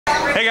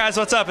Hey guys,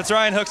 what's up? It's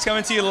Ryan Hooks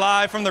coming to you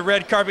live from the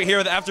red carpet here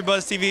with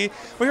AfterBuzz TV.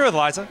 We're here with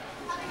Liza.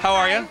 How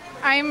are you?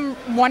 I'm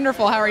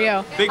wonderful. How are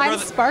you? I'm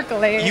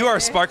sparkly. You are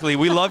sparkly.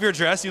 We love your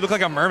dress. You look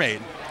like a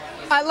mermaid.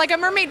 Like a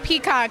mermaid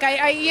peacock.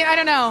 I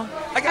don't know.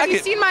 Have you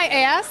seen my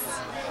ass?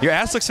 Your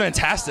ass looks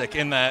fantastic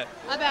in that.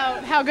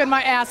 About how good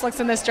my ass looks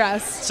in this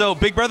dress. So,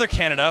 Big Brother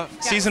Canada,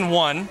 season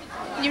 1.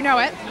 You know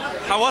it.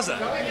 How was it?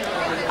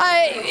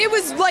 It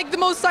was like the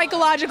most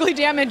psychologically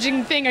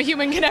damaging thing a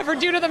human can ever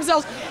do to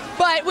themselves.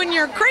 But when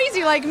you're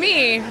crazy like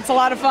me, it's a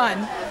lot of fun.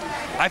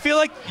 I feel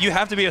like you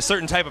have to be a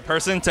certain type of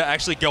person to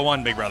actually go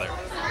on Big Brother.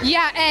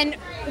 Yeah, and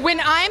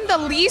when I'm the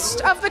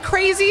least of the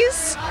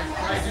crazies,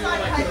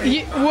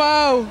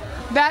 whoa,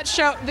 that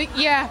show,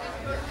 yeah.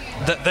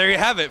 There you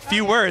have it.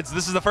 Few words.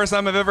 This is the first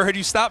time I've ever heard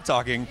you stop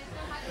talking.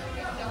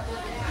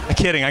 I'm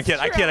kidding. I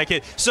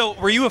kid. So,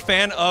 were you a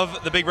fan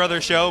of the Big Brother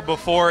show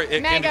before it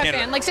came to Canada? Mega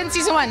fan. Like since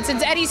season 1,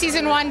 since Eddie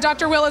season 1,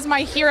 Dr. Will is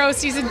my hero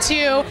season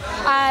 2,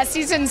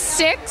 season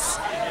 6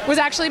 was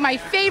actually my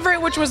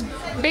favorite, which was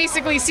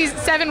basically season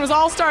 7 was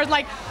All Stars.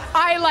 Like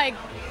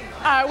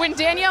when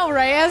Danielle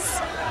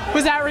Reyes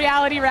was at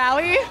Reality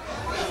Rally,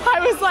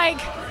 I was like,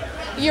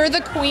 "You're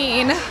the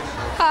queen.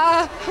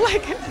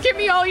 Like, give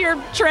me all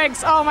your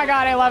tricks." Oh my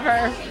God, I love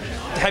her.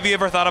 Have you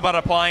ever thought about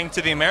applying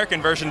to the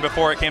American version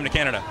before it came to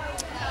Canada?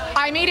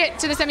 I made it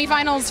to the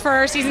semifinals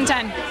for season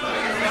 10.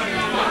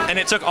 And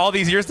it took all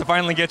these years to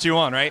finally get you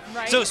on, right?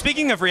 So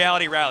speaking of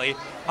Reality Rally,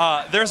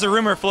 there's a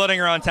rumor floating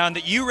around town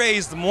that you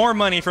raised more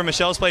money for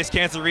Michelle's Place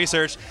Cancer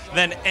Research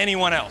than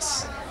anyone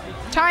else.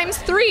 Times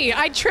 3.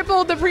 I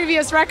tripled the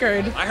previous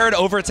record. I heard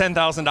over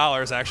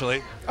 $10,000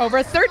 actually.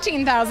 Over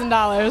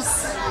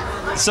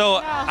 $13,000. So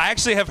I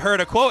actually have heard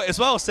a quote as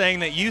well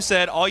saying that you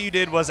said all you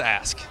did was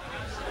ask.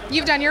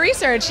 You've done your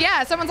research,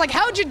 yeah. Someone's like,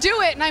 "How'd you do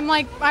it?" And I'm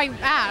like, "I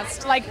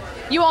asked." Like,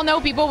 you all know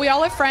people. We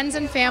all have friends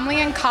and family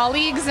and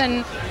colleagues,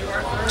 and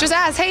just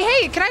ask,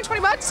 "Hey, can I have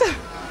 $20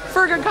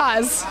 for a good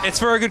cause?" It's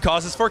for a good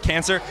cause. It's for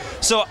cancer.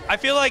 So I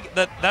feel like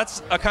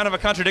that's a kind of a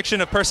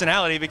contradiction of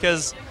personality,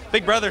 because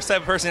Big Brother's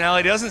type of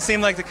personality doesn't seem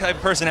like the type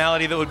of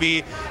personality that would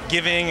be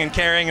giving and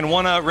caring and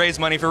want to raise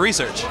money for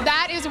research.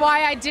 That is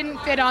why I didn't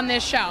fit on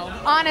this show,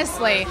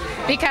 honestly,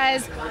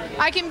 because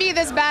I can be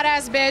this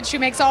badass bitch who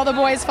makes all the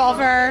boys fall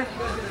for her.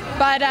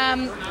 But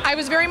I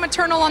was very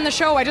maternal on the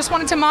show. I just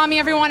wanted to mommy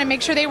everyone and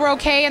make sure they were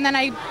okay, and then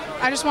I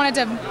just wanted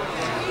to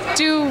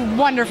do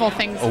wonderful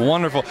things.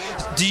 Wonderful.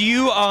 Do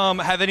you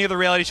have any other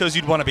reality shows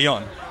you'd want to be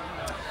on?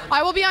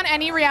 I will be on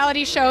any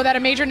reality show that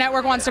a major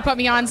network wants to put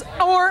me on,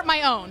 or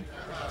my own.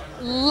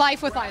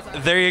 Life with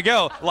Liza. There you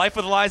go. Life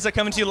with Liza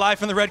coming to you live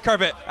from the red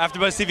carpet.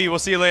 AfterBuzz TV. We'll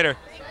see you later.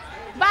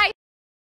 Bye.